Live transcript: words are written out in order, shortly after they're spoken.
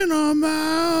on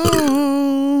my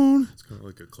own. It's kind of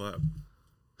like a clap.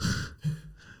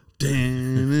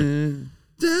 Damn it.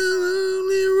 Down the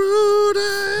only road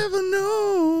I ever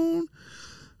known.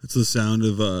 That's the sound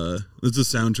of that's the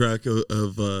soundtrack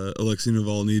of Alexei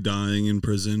Navalny dying in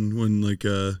prison when like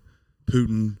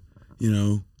Putin,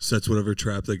 sets whatever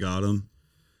trap that got him.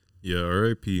 Yeah,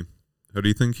 R.I.P. How do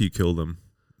you think he killed him?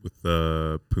 With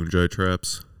Punjai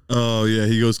traps? Oh yeah,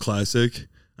 he goes classic.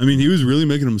 I mean, he was really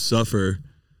making him suffer,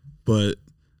 but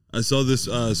I saw this.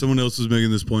 Someone else was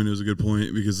making this point. It was a good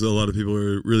point because a lot of people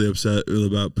are really upset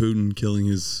about Putin killing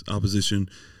his opposition,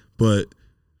 but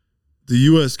the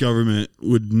U.S. government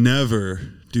would never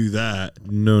do that.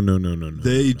 No.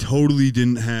 They totally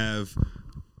didn't have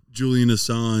Julian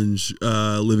Assange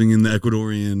living in the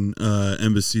Ecuadorian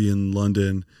embassy in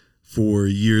London for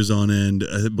years on end.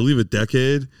 I believe a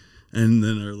decade, and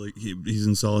then he's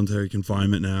in solitary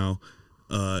confinement now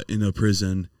in a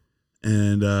prison.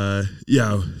 And the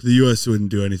U.S.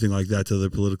 wouldn't do anything like that to their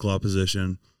political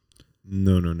opposition.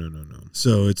 No.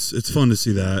 So it's fun to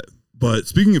see that. But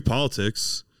speaking of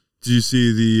politics, did you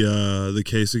see the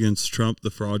case against Trump,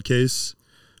 the fraud case?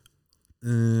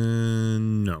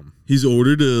 No. He's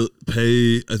ordered to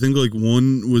pay. I think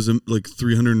one was like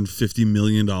 $350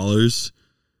 million.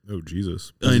 Oh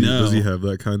Jesus! I know. Does he have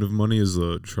that kind of money? Is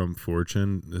the Trump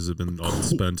fortune? Has it been all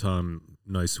spent on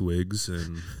nice wigs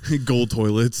and gold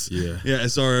toilets? Yeah. I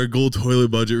saw our gold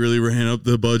toilet budget really ran up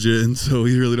the budget, and so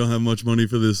we really don't have much money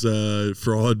for this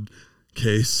fraud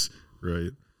case.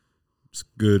 Right. It's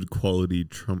good quality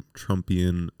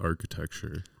Trumpian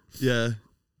architecture. Yeah.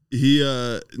 He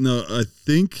I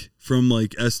think from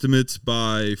estimates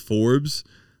by Forbes,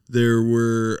 there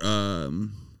were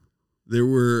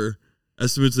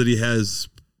estimates that he has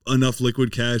enough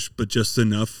liquid cash, but just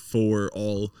enough for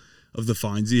all of the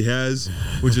fines he has,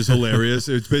 which is hilarious.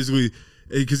 It's basically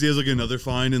because he has another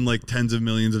fine in tens of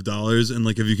millions of dollars, and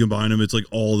if you combine them, it's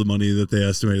all the money that they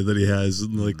estimated that he has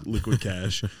in liquid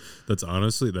cash.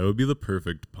 That would be the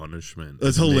perfect punishment.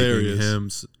 That's hilarious. Making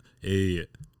him a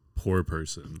poor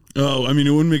person. Oh, I mean,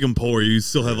 it wouldn't make him poor. You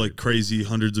still have crazy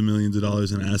hundreds of millions of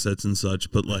dollars in assets and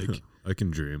such, but I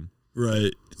can dream.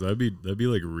 Right. That'd be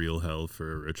real hell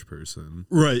for a rich person.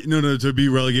 Right. No, to be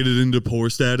relegated into poor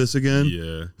status again.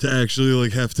 Yeah. To actually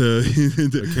have to. I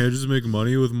can't just make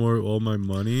money with all my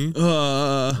money.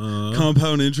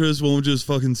 Compound interest won't just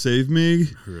fucking save me.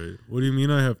 Right. What do you mean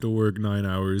I have to work 9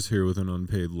 hours here with an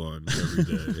unpaid lunch every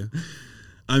day?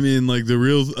 I mean, the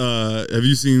real. Have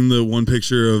you seen the one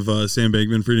picture of Sam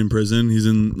Bankman-Fried in prison? He's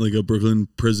in a Brooklyn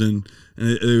prison, and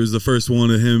it was the first one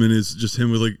of him, and it's just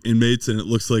him with inmates, and it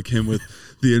looks like him with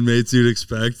the inmates you'd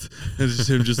expect, and it's just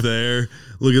him just there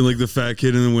looking like the fat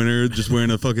kid in the winter, just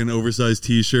wearing a fucking oversized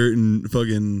T-shirt and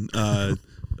fucking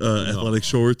athletic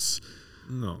shorts.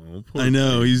 No, I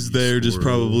know he's there, just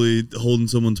probably holding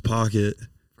someone's pocket.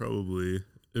 Probably.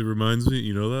 It reminds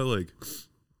me, that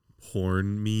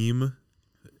porn meme.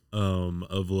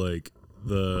 Of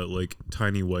the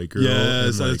tiny white girl.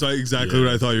 Yes, that's exactly what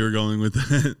I thought you were going with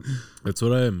that. That's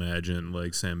what I imagine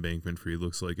Sam Bankman-Fried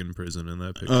looks like in prison in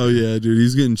that picture. Oh yeah, dude,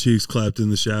 he's getting cheeks clapped in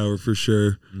the shower for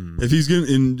sure. If he's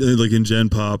getting in Gen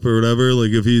Pop or whatever,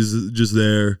 if he's just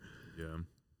there, yeah,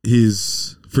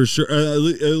 he's for sure. At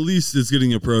least it's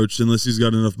getting approached, unless he's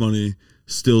got enough money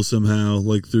still somehow,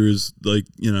 through his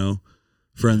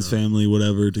friends, family,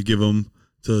 whatever, to give him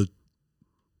to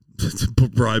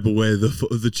bribe away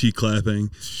the cheek clapping.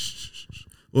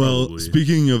 Well, probably.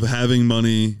 Speaking of having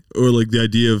money, or the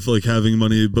idea of having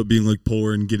money but being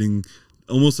poor and getting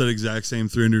almost that exact same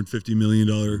 $350 million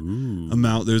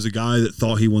amount, there's a guy that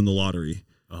thought he won the lottery.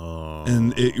 Oh.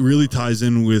 And it really ties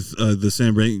in with the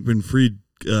Sam Bankman-Fried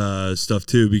stuff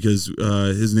too, because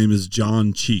his name is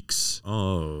John Cheeks.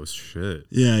 Oh shit!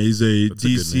 Yeah, he's That's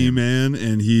DC man,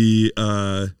 and he's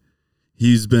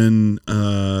been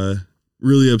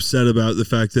really upset about the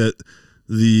fact that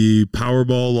the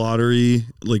Powerball lottery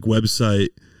website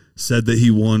said that he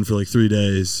won for 3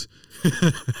 days.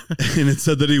 And it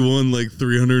said that he won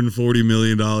 $340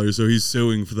 million, so he's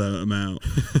suing for that amount.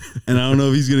 And I don't know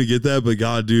if he's gonna get that, but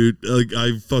God, dude,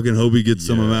 I fucking hope he gets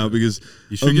some amount, because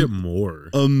you should get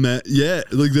more.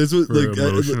 That's what for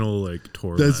emotional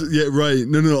torment. That's right.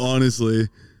 No, honestly,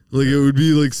 it would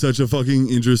be such a fucking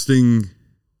interesting.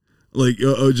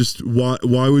 Just why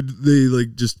would they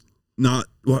just not?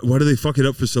 Why do they fuck it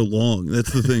up for so long?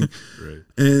 That's the thing. Right.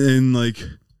 And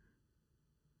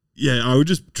I would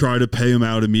just try to pay him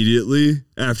out immediately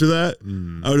after that.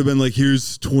 I would have been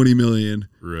here's $20 million.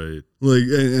 Right.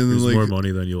 And then more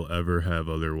money than you'll ever have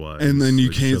otherwise. And then you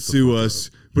can't sue us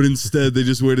but instead they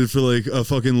just waited for like a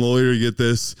fucking lawyer to get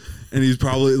this, and he's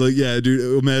probably like, yeah,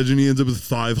 dude, imagine he ends up with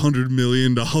 $500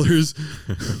 million.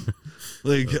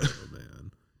 Like, oh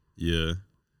man, yeah,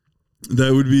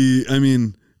 that would be. I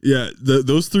mean, yeah,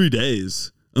 those 3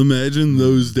 days. Imagine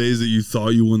those days that you thought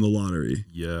you won the lottery.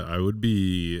 Yeah, I would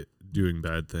be doing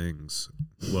bad things.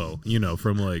 Well, you know,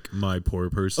 from like my poor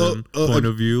person point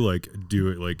of view, like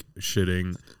like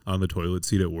shitting on the toilet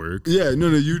seat at work. Yeah, no,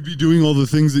 you'd be doing all the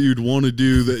things that you'd want to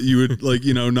do that you would like,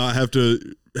 you know, not have to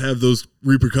have those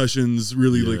repercussions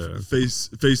really like face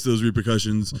those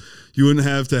repercussions. You wouldn't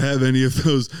have to have any of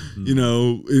those, you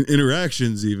know,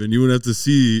 interactions even. You wouldn't have to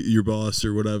see your boss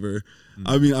or whatever.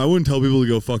 I mean, I wouldn't tell people to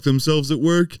go fuck themselves at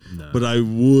work, but I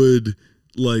would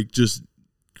like just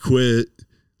quit.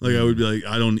 Like I would be like,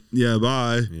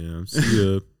 bye. Yeah, see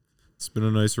ya. It's been a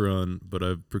nice run, but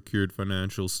I've procured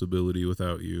financial stability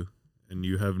without you, and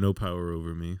you have no power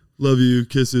over me. Love you,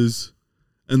 kisses.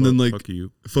 And then like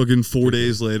fucking 4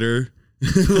 days later,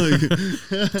 like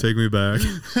take me back.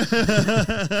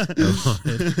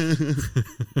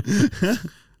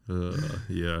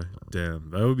 Yeah, damn.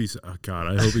 That would be. Oh God,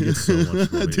 I hope he gets so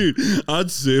much money. Dude, I'd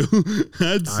sue.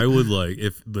 I would like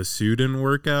if the sue didn't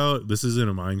work out. This isn't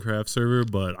a Minecraft server,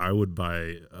 but I would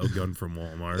buy a gun from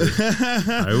Walmart.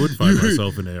 I would find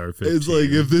myself an AR-15. It's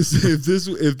like if this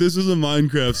was a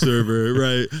Minecraft server,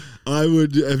 right? I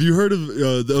would. Have you heard of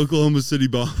the Oklahoma City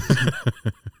bomb?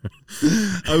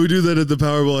 I would do that at the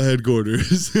Powerball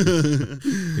headquarters.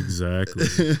 Exactly.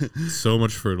 So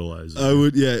much fertilizer. I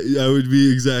would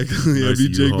be exactly. Nice I'd be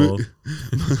Jake. My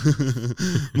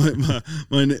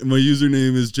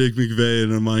username is Jake McVeigh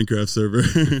in a Minecraft server.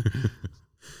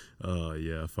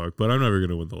 Yeah, fuck. But I'm never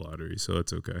gonna win the lottery, so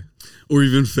it's okay. Or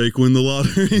even fake win the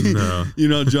lottery. No. You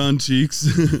know, John Cheeks.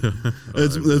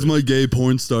 That's my gay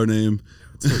porn star name.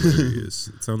 It's hilarious.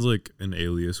 It sounds like an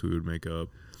alias we would make up.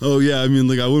 Oh yeah, I mean,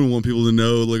 like I wouldn't want people to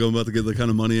know like I'm about to get that kind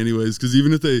of money anyways. Because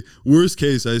even if worst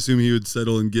case, I assume he would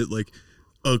settle and get like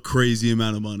a crazy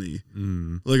amount of money.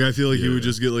 Like I feel like he would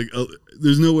just get like,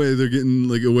 there's no way they're getting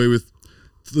like away with,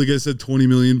 like I said, 20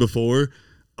 million before.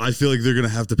 I feel like they're gonna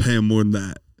have to pay him more than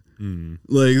that.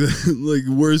 Like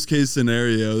worst case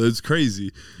scenario, that's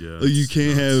crazy. Yeah, like you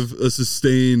can't have a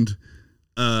sustained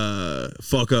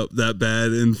fuck up that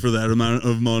bad and for that amount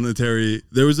of monetary.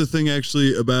 There was a thing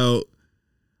actually about,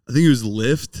 I think it was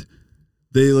Lyft.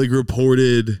 They like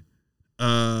reported,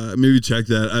 maybe check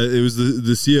that. It was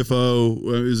the CFO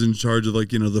was in charge of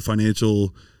like, you know, the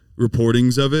financial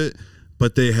reportings of it,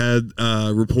 but they had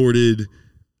reported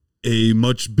a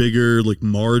much bigger like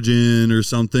margin or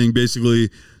something. Basically,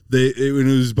 it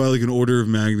was by like an order of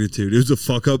magnitude. It was a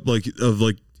fuck up like of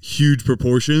like huge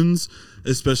proportions,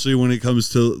 especially when it comes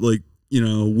to like, you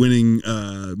know, winning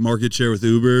market share with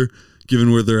Uber,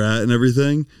 given where they're at and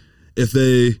everything. If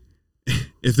they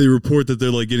report that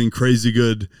they're like getting crazy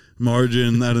good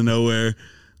margin out of nowhere,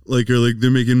 like, or like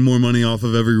they're making more money off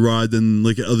of every ride than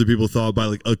like other people thought by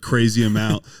like a crazy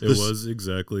amount. It was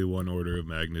exactly one order of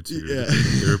magnitude. Yeah.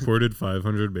 They reported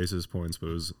 500 basis points, but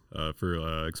it was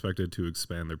expected to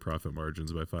expand their profit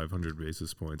margins by 500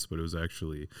 basis points, but it was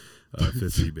actually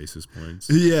 50 basis points.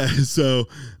 Yeah. So,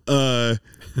 so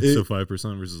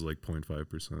 5% versus like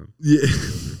 0.5%. Yeah.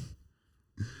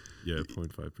 Yeah,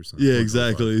 0.5%. Yeah,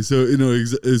 exactly. So, you know,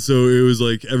 so it was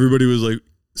like everybody was like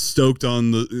stoked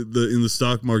on the in the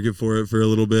stock market for it for a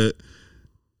little bit,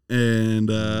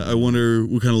 and I wonder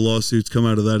what kind of lawsuits come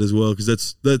out of that as well,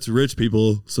 because that's rich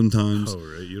people sometimes. Oh,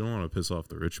 right. You don't want to piss off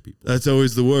the rich people. That's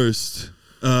always the worst.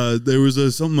 There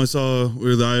was something I saw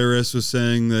where the IRS was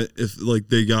saying that if like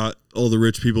they got all the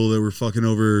rich people that were fucking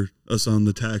over us on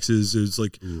the taxes, it was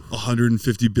like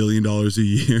 $150 billion a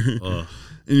year.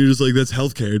 And you're just like, that's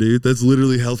healthcare, dude. That's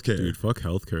literally healthcare. Dude, fuck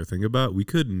healthcare. Think about, we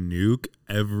could nuke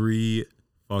every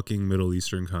fucking Middle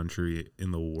Eastern country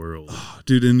in the world.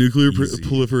 Dude, and nuclear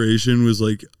proliferation was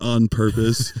like on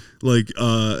purpose, like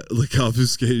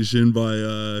obfuscation by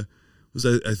I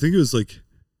think it was like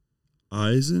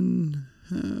Eisenhower.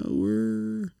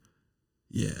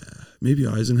 Yeah, maybe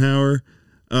Eisenhower.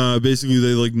 Basically,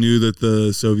 they like knew that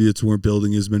the Soviets weren't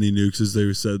building as many nukes as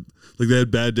they said. Like they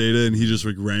had bad data, and he just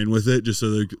like ran with it just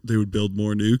so they would build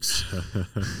more nukes.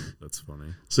 That's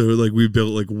funny. So like we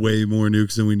built like way more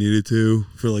nukes than we needed to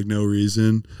for like no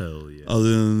reason. Hell yeah.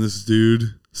 Other than this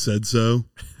dude said so,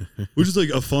 which is like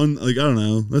a fun, like I don't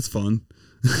know, that's fun.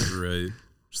 Right.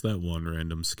 Just that one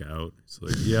random scout. It's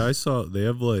like, yeah, I saw they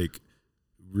have like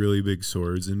really big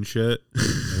swords and shit,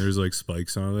 and there's like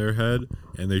spikes on their head,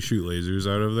 and they shoot lasers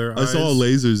out of their eyes. I saw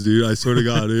lasers, dude. I swear to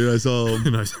God, dude. I saw them.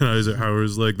 And I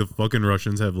was like, the fucking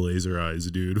Russians have laser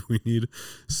eyes, dude. We need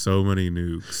so many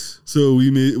nukes. So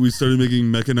we started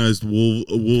making mechanized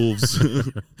wolves.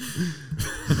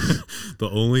 The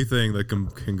only thing that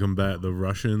can combat the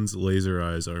Russians' laser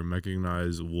eyes are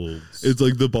mechanized wolves. It's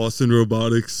like the Boston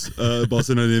Dynamics,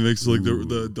 like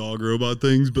the dog robot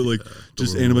things, but like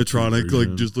just animatronic,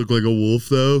 like just look like a wolf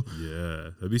though.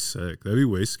 Yeah, that'd be sick. That'd be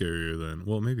way scarier than.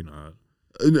 Well, maybe not.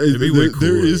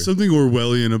 There is something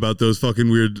Orwellian about those fucking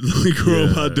weird like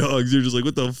robot dogs. You're just like,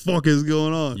 what the fuck is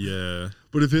going on? Yeah.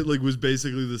 But if it like was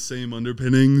basically the same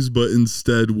underpinnings, but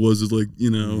instead was like,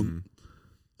 you know,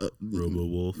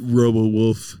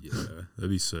 Robo-Wolf. Yeah,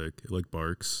 that'd be sick. It like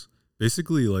barks.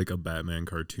 Basically like a Batman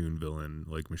cartoon villain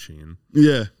like machine.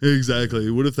 Yeah,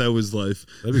 exactly. What if that was life?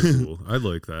 That'd be cool. I'd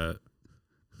like that.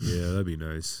 Yeah, that'd be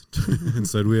nice.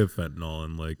 Instead we have fentanyl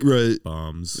and like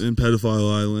bombs. And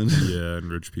Pedophile Island. Yeah,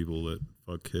 and rich people that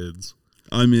fuck kids.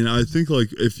 I mean, I think like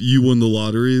if you won the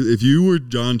lottery, if you were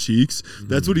John Cheeks,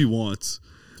 that's what he wants.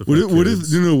 What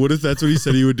if that's what he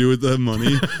said he would do with the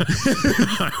money?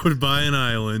 I would buy an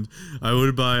island. I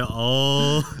would buy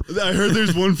all. I heard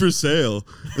there's one for sale.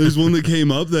 There's one that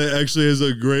came up that actually has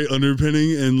a great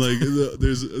underpinning, and like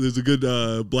there's a good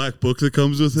black book that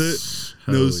comes with it.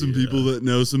 Knows some people that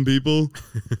know some people.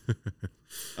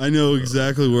 I know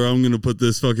exactly where I'm going to put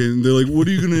this fucking. They're like, what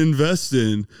are you going to invest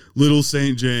in? Little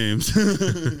St. James.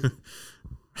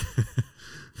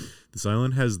 This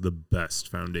island has the best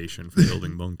foundation for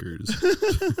building bunkers.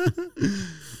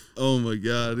 Oh my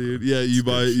god, dude! Yeah, you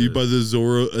buy the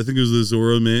Zora. I think it was the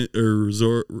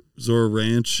Zora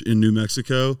Ranch in New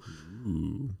Mexico.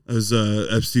 Ooh. As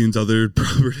Epstein's other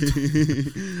property.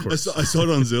 I saw it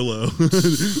on Zillow.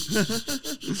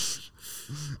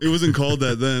 It wasn't called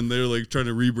that then. They were like trying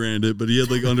to rebrand it, but he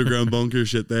had like underground bunker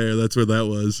shit there. That's where that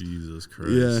was. Jesus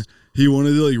Christ. Yeah. He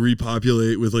wanted to like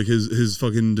repopulate with like his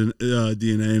fucking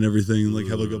DNA and everything, and like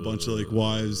have like a bunch of like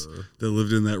wives that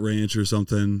lived in that ranch or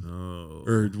something,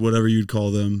 or whatever you'd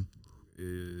call them.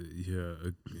 Yeah,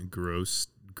 a gross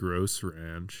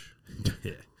ranch.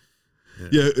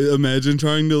 Yeah, imagine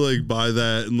trying to like buy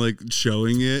that and like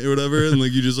showing it or whatever, and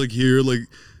like you just like hear like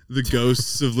the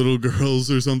ghosts of little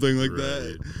girls or something like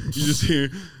that. You just hear,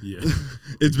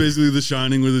 it's basically The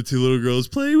Shining where the two little girls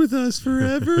play with us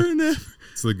forever and ever.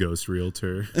 It's the ghost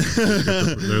realtor.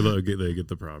 They get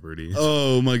the property.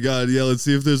 Oh my god! Yeah, let's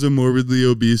see if there's a morbidly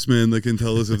obese man that can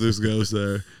tell us if there's ghosts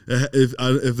there.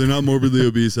 If they're not morbidly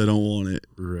obese, I don't want it.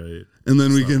 Right. And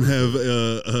then we can have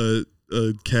a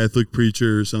Catholic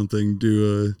preacher or something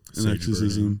do an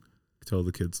exorcism. Tell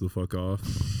the kids to fuck off.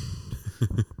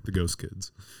 The ghost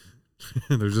kids.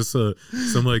 There's just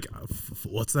some like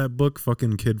what's that book?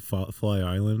 Fucking Kid Fly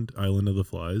Island of the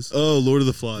Flies. Oh, Lord of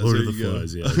the Flies. Lord of the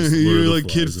Flies. Yeah, you were like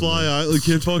Kid Fly Island,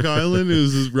 Kid Fuck Island. It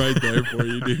was just right there for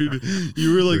you, dude.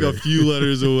 You were like a few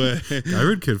letters away. I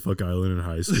read Kid Fuck Island in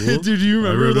high school. Dude, you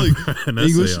remember like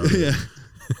English? Yeah,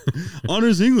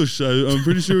 honors English. I'm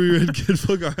pretty sure we read Kid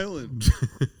Fuck Island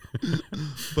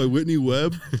by Whitney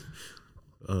Webb.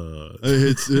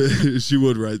 She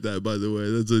would write that, by the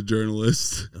way. That's a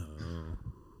journalist.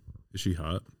 Is she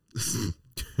hot?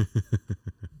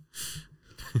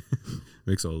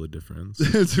 Makes all the difference.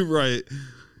 That's right.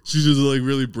 She's just like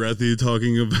really breathy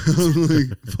talking about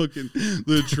like fucking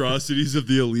the atrocities of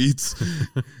the elites.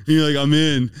 And you're like, I'm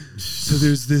in. So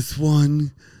there's this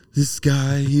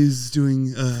guy, he's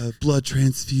doing blood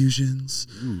transfusions.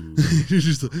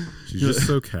 She's just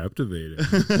so captivating.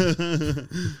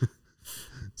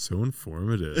 So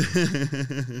informative.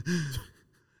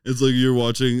 It's like you're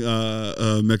watching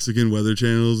Mexican weather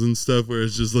channels and stuff where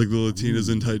it's just like the Latinas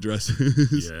in tight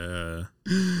dresses. Yeah.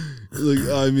 Like,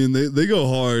 I mean, they go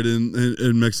hard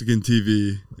in Mexican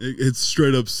TV. It's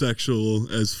straight up sexual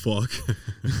as fuck.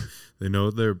 They know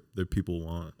what their people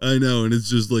want. I know, and it's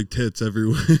just like tits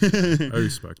everywhere. I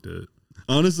respect it.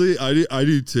 Honestly, I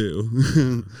do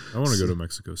too. I want to go to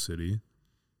Mexico City.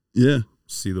 Yeah.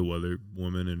 See the weather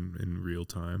woman in real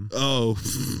time. Oh,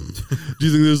 do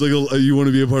you think there's like you want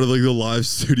to be a part of like the live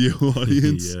studio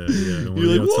audience? Yeah. I want to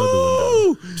be outside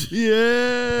whoa! The window.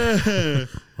 Yeah. I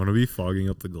want to be fogging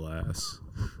up the glass,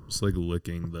 just like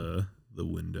licking the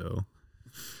window,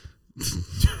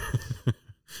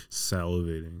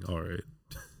 salivating. All right.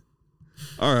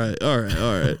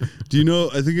 Do you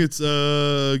know? I think it's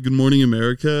Good Morning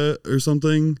America or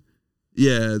something.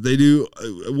 Yeah, they do.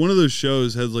 One of those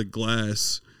shows has like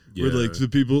glass, Where like the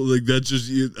people like that's just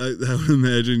you. I would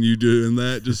imagine you doing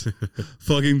that, just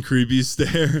fucking creepy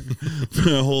stare for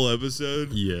a whole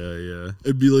episode. Yeah.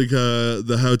 It'd be like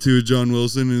the How To of John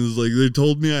Wilson, and it's like they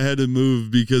told me I had to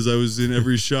move because I was in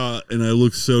every shot and I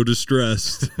looked so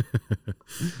distressed.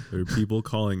 There are people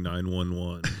calling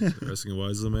 911. They're asking, why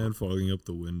is the man fogging up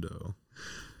the window?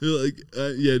 They're like,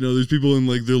 there's people in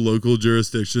like their local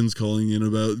jurisdictions calling in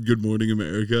about Good Morning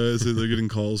America. So they're getting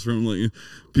calls from like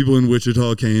people in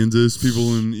Wichita, Kansas,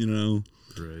 people in,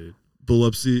 right.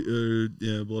 Biloxi,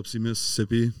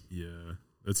 Mississippi. Yeah.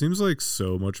 It seems like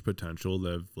so much potential to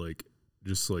have like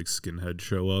just like skinhead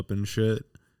show up and shit.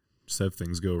 Just have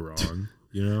things go wrong,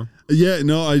 Yeah,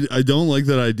 no, I don't like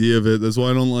that idea of it. That's why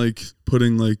I don't like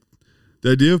putting like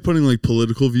the idea of putting like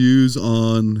political views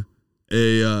on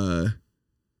a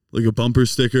like a bumper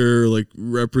sticker, or like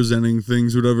representing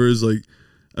things, whatever is like,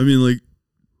 I mean, like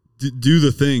do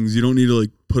the things. You don't need to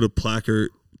like put a placard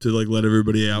to like let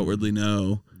everybody outwardly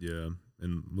know. Yeah,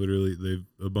 and literally,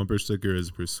 a bumper sticker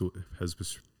has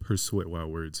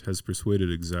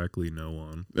persuaded exactly no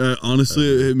one.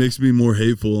 Honestly, it makes me more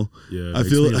hateful. Yeah, I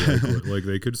feel like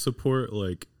they could support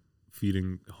like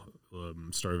feeding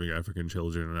starving African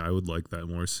children, and I would like that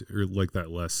more, or like that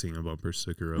less, seeing a bumper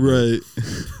sticker of right.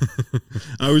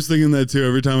 I was thinking that too.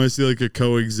 Every time I see like a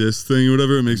coexist thing or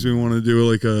whatever, it makes me want to do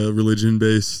like a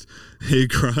religion-based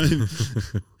hate crime.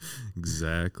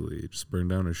 Exactly. Just burn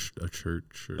down a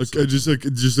church. Or just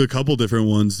a couple different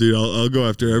ones, dude. I'll go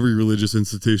after every religious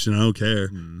institution. I don't care.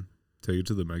 Take it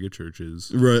to the mega churches.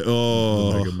 Right.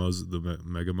 Oh, the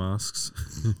mega mosques.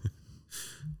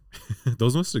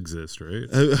 Those must exist, right?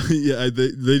 Yeah,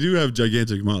 they do have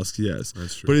gigantic mosques, yes.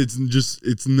 That's true. But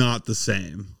it's not the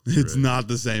same. It's not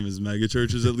the same as mega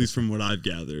churches, at least from what I've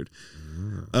gathered.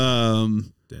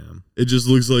 Damn. It just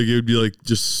looks like it would be like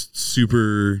just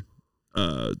super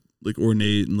like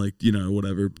ornate and like,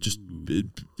 whatever. Just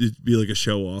it'd be like a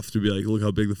show off to be like, look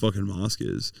how big the fucking mosque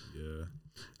is. Yeah.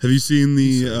 Have you seen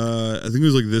the I think it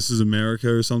was like This Is America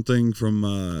or something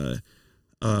from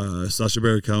Sacha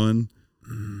Baron Cohen?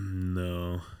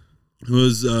 No. It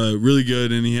was really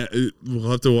good, and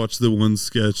we'll have to watch the one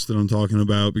sketch that I'm talking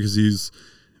about because he's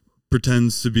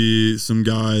pretends to be some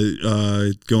guy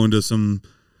going to some,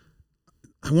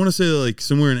 I want to say like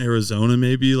somewhere in Arizona,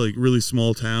 maybe like really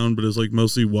small town, but it was like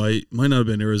mostly white. Might not have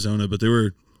been Arizona, but they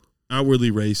were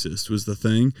outwardly racist was the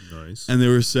thing. Nice. And they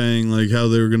were saying like how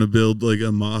they were going to build like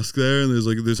a mosque there, and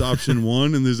there's option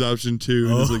 1 and there's option 2.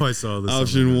 And like, I saw this.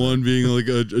 Option 1 being like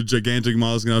a gigantic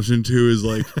mosque, and option 2 is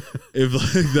like if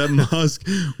like that mosque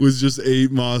was just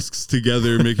 8 mosques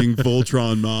together making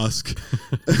Voltron Mosque.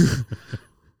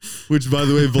 Which, by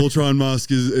the way, Voltron Mosque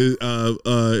is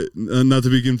not to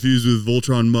be confused with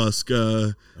Voltron Musk,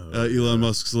 Elon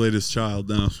Musk's latest child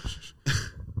now.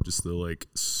 Just the like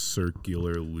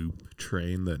circular loop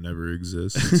train that never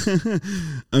exists.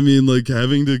 I mean, like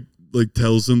having to like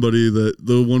tell somebody that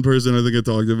the one person I think I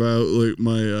talked about, like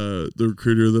my the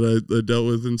recruiter that I dealt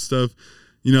with and stuff.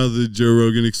 The Joe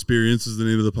Rogan Experience is the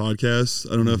name of the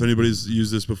podcast. I don't know if anybody's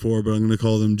used this before, but I'm going to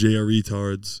call them JRE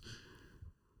tards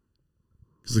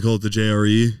because they call it the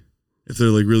JRE. If they're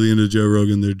like really into Joe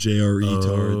Rogan, they're JRE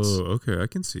tards. Oh, okay, I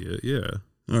can see it. Yeah.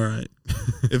 All right.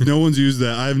 If no one's used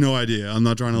that, I have no idea. I'm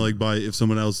not trying to like bite if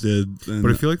someone else did.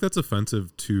 But I feel like that's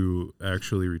offensive to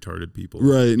actually retarded people.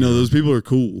 Right. No, those people are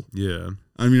cool. Yeah.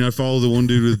 I mean, I follow the one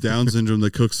dude with Down syndrome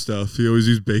that cooks stuff. He always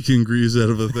used bacon grease out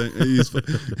of a thing. This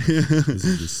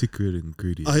is the secret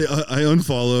ingredient. I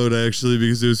unfollowed actually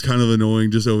because it was kind of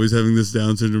annoying just always having this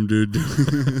Down syndrome dude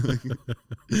doing like,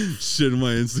 shit on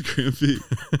my Instagram feed.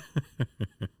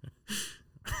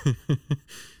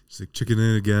 It's like chicken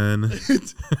in again.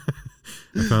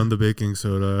 I found the baking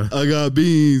soda. I got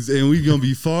beans, and we gonna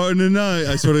be farting tonight.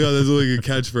 I swear to God, that's like a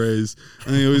catchphrase.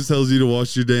 And he always tells you to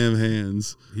wash your damn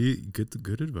hands. He get the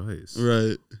good advice.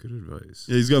 Right. Good advice.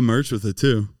 Yeah, he's got merch with it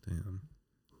too. Damn.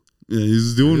 Yeah,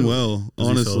 he's doing well. Does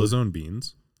honestly, he sell his own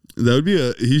beans? That would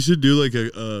be he should do like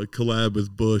a collab with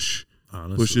Bush.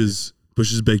 Honestly.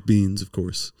 Bush's baked beans, of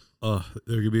course.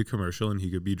 There could be a commercial, and he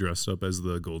could be dressed up as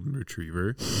the golden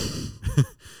retriever.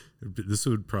 This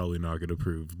would probably not get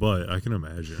approved, but I can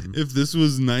imagine. If this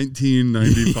was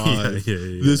 1995,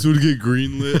 this would get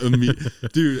greenlit immediately.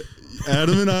 Dude,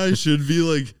 Adam and I should be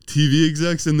like TV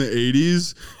execs in the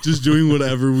 80s, just doing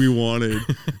whatever we wanted.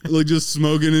 Like just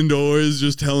smoking indoors,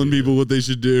 just telling people what they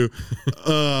should do.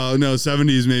 No,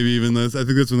 70s maybe even. I think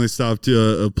that's when they stopped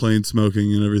plain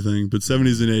smoking and everything. But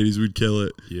 70s and 80s, we'd kill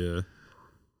it. Yeah.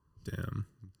 Damn.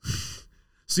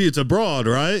 See, it's abroad,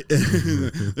 right?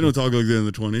 They don't talk like that in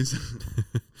the 20s.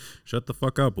 Shut the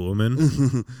fuck up,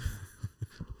 woman.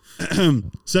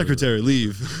 Secretary,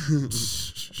 leave.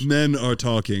 Men are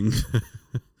talking.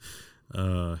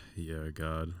 Yeah,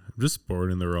 God. I'm just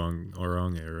born in the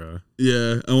wrong era.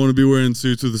 Yeah, I want to be wearing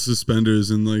suits with the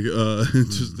suspenders and like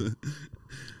just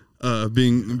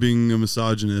being a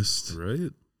misogynist.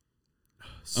 Right?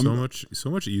 So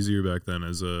much easier back then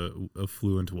as a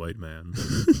fluent white man.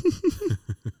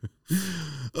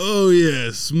 Oh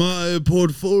yes, my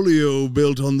portfolio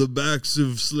built on the backs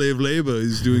of slave labor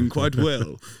is doing quite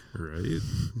well. Right?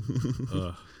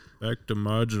 Back to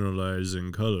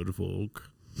marginalizing colored folk.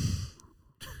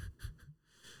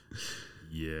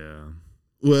 Yeah.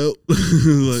 Well,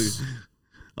 like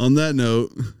on that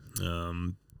note,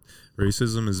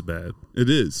 racism is bad. It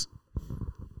is.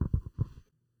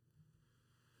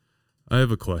 I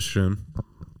have a question.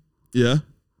 Yeah?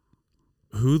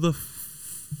 Who the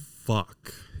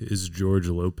fuck is George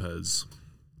Lopez?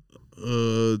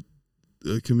 A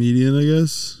comedian, I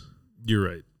guess. You're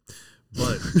right.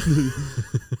 But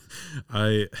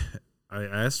I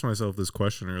asked myself this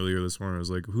question earlier this morning. I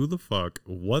was like, who the fuck?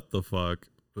 What the fuck?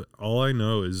 All I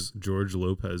know is George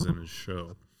Lopez and his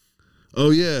show. Oh,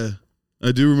 yeah.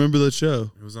 I do remember that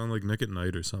show. It was on like Nick at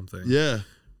Night or something. Yeah.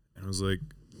 And I was like,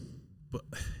 but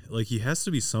like he has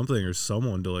to be something or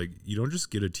someone to like, you don't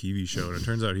just get a TV show. And it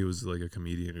turns out he was like a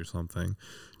comedian or something.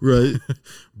 Right.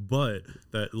 But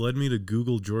that led me to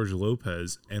Google George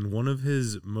Lopez, and one of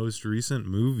his most recent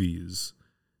movies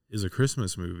is a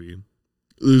Christmas movie.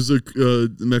 There's a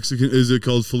Mexican, is it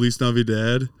called Feliz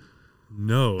Navidad?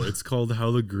 No, it's called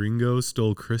How the Gringo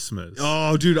Stole Christmas.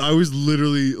 Oh, dude, I was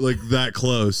literally like that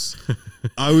close.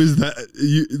 I was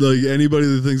like anybody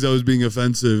that thinks I was being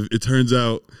offensive, it turns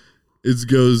out it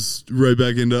goes right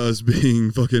back into us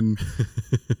being fucking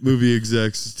movie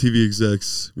execs, TV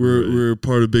execs. We're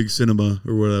part of big cinema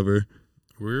or whatever.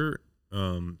 We're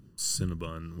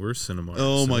Cinnabon. We're Cinnamon.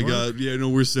 Oh my God. Yeah, no,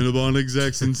 we're Cinnabon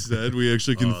execs instead. We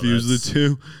actually confused the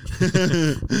two.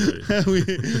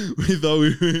 we thought we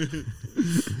were.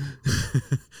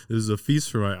 This is a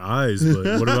feast for my eyes,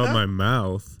 but what about my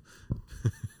mouth?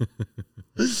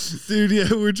 Dude, yeah,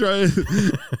 we're trying.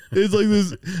 It's like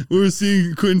this. We're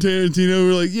seeing Quentin Tarantino.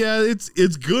 We're like, yeah, it's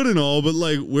good and all, but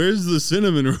like, where's the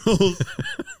cinnamon rolls?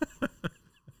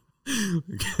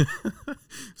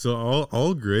 So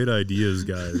all great ideas,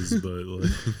 guys, but like.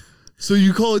 So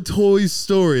you call it Toy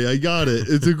Story? I got it.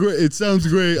 It sounds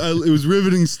great. It was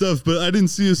riveting stuff, but I didn't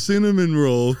see a cinnamon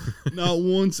roll, not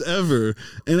once ever.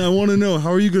 And I want to know,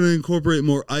 how are you going to incorporate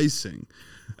more icing?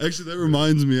 Actually, that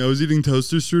reminds me. I was eating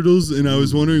toaster strudels, and I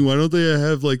was wondering, why don't they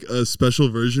have like a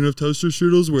special version of toaster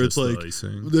strudels where just it's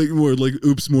like more like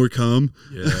oops more cum?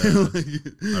 Yeah,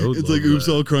 it's like oops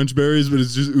all crunch berries, but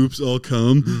it's just oops all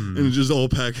cum, and it's just all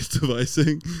packets of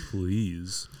icing.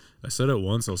 Please, I said it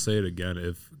once. I'll say it again.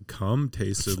 If cum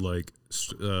tasted like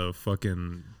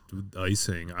fucking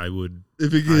icing, I would.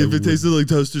 If it tasted like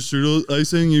toaster strudel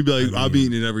icing, you'd be like, I'm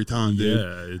eating it every time, dude.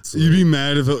 Yeah, you'd be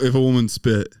mad if a woman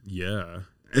spit. Yeah.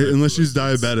 Unless she's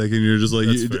diabetic and you're just like,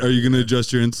 are you going to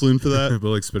adjust your insulin for that? But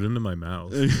like spit into my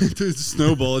mouth.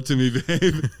 Snowball it to me,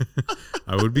 babe.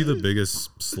 I would be the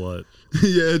biggest slut.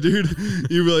 Yeah, dude.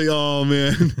 You'd be like, oh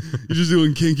man, you're just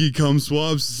doing kinky cum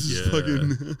swaps. Yeah.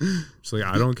 It's like,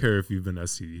 I don't care if you've been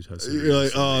STD tested. You're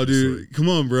like, oh dude, come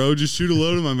on, bro. Just shoot a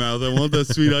load in my mouth. I want that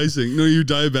sweet icing. No, you're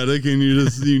diabetic and you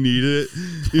need it.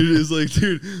 You're just like,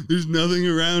 dude, there's nothing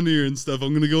around here and stuff. I'm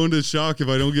going to go into shock if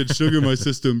I don't get sugar in my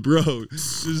system, bro.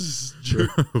 Bro,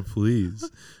 please.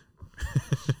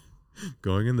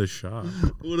 Going in the shock.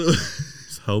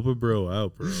 Just help a bro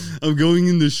out, bro. I'm going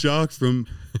into shock from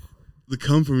the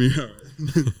cum from your heart.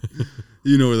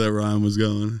 You know where that rhyme was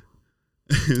going.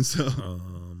 And so, do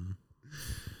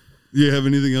you have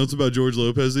anything else about George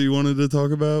Lopez that you wanted to talk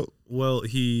about? Well,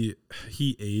 he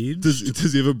aged.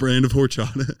 Does he have a brand of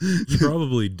horchata? He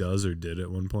probably does or did at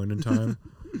one point in time.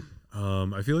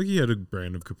 I feel like he had a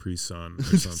brand of Capri Sun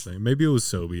or something. Maybe it was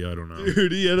Sobe. I don't know.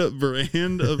 Dude, he had a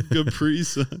brand of Capri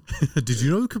Sun. Did you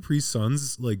know Capri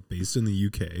Sun's like based in the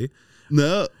UK?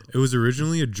 No. It was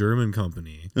originally a German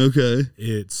company. Okay.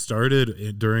 It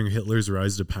started during Hitler's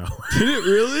rise to power. Did it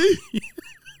really?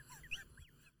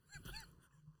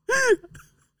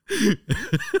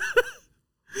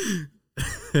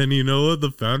 And you know what?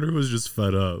 The founder was just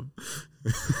fed up.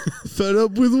 Fed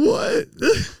up with what?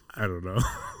 I don't know.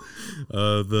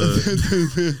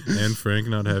 Anne Frank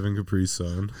not having Capri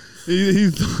Sun.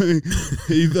 He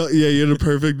thought, yeah, he had a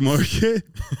perfect market.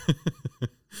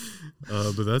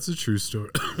 But that's a true story.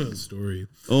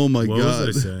 Oh my God! What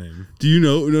was I saying? Do you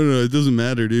know? No, it doesn't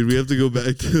matter, dude. We have to go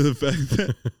back to the fact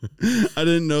that I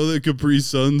didn't know that Capri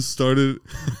Sun started.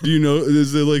 Do you know?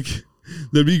 Is it like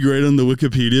That'd be great on the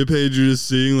Wikipedia page. You're just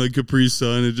seeing like Capri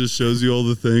Sun. It just shows you all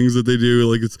the things that they do.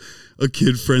 Like it's a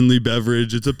kid-friendly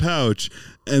beverage. It's a pouch,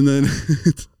 and then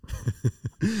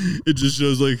it just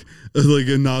shows like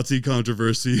a Nazi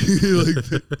controversy.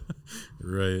 Like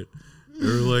right. Or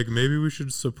like maybe we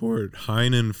should support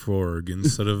Heinenforg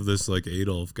instead of this like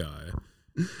Adolf guy.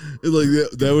 Like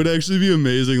that would actually be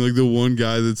amazing. Like the one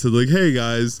guy that said like, "Hey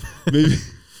guys, maybe."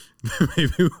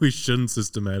 Maybe we shouldn't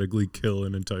systematically kill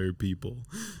an entire people.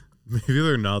 Maybe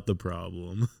they're not the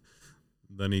problem.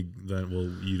 He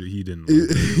didn't.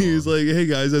 He's like, hey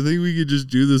guys, I think we could just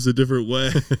do this a different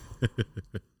way.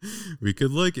 we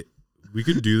could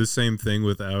do the same thing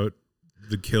without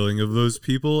the killing of those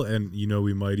people, and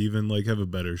we might even like have a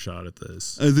better shot at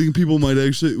this. I think we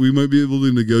might be able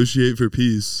to negotiate for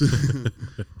peace.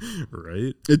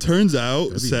 Right? It turns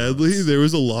out, sadly, nuts. there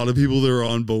was a lot of people that were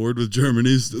on board with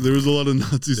Germany. There was a lot of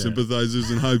Nazi sympathizers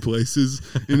in high places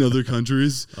in other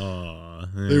countries.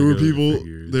 There were people.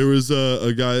 There was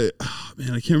a guy. Oh,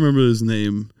 man, I can't remember his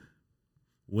name.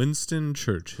 Winston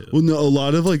Churchill. Well, no, a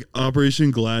lot of like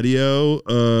Operation Gladio,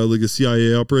 like a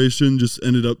CIA operation, just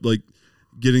ended up like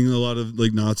getting a lot of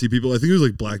like Nazi people. I think it was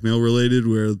like blackmail related,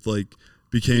 where it like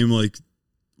became like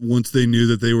once they knew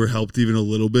that they were helped even a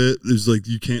little bit, it's like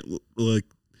you can't like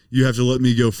you have to let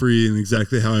me go free and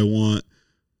exactly how I want,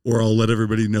 or I'll let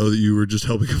everybody know that you were just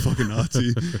helping a fucking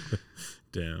Nazi.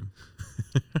 Damn.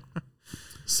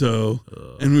 So,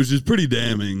 and which is pretty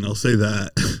damning. I'll say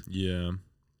that. Yeah,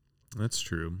 that's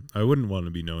true. I wouldn't want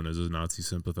to be known as a Nazi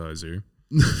sympathizer.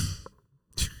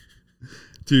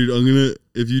 Dude,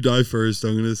 if you die first,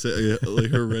 I'm gonna say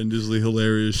like horrendously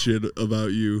hilarious shit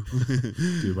about you.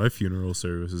 Dude, my funeral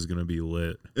service is gonna be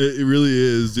lit. It really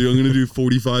is, dude. I'm gonna do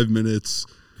 45 minutes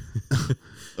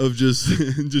of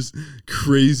just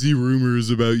crazy rumors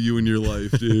about you and your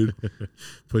life, dude.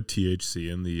 Put THC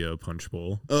in the punch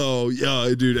bowl. Oh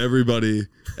yeah, dude.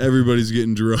 Everybody's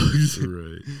getting drugged.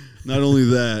 Right. Not only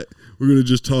that, we're gonna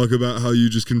just talk about how you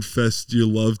just confessed your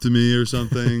love to me or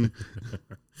something.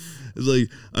 It's like,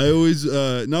 I always,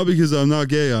 not because I'm not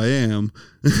gay, I am,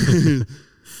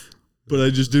 but I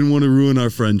just didn't want to ruin our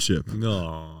friendship.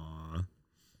 Aww.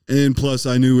 And plus,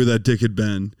 I knew where that dick had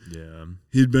been. Yeah.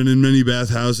 He'd been in many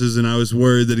bathhouses, and I was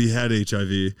worried that he had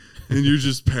HIV. And you're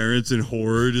just parents in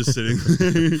horror just sitting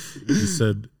there. He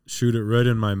said, shoot it right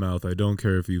in my mouth. I don't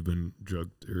care if you've been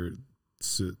drugged or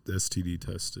STD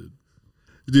tested.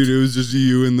 Dude, it was just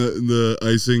you in the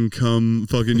icing cum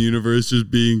fucking universe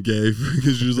just being gay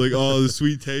because you're just like, oh, the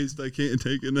sweet taste, I can't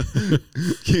take enough.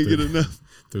 Can't get enough.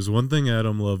 There's one thing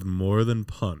Adam loved more than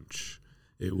punch.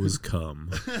 It was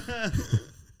cum.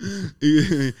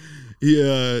 Yeah,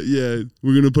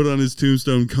 we're going to put on his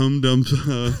tombstone cum dump.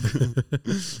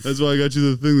 That's why I got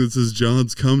you the thing that says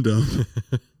John's cum dump.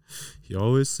 He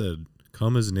always said,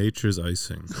 cum is nature's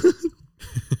icing.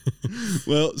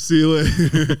 Well, see you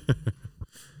later.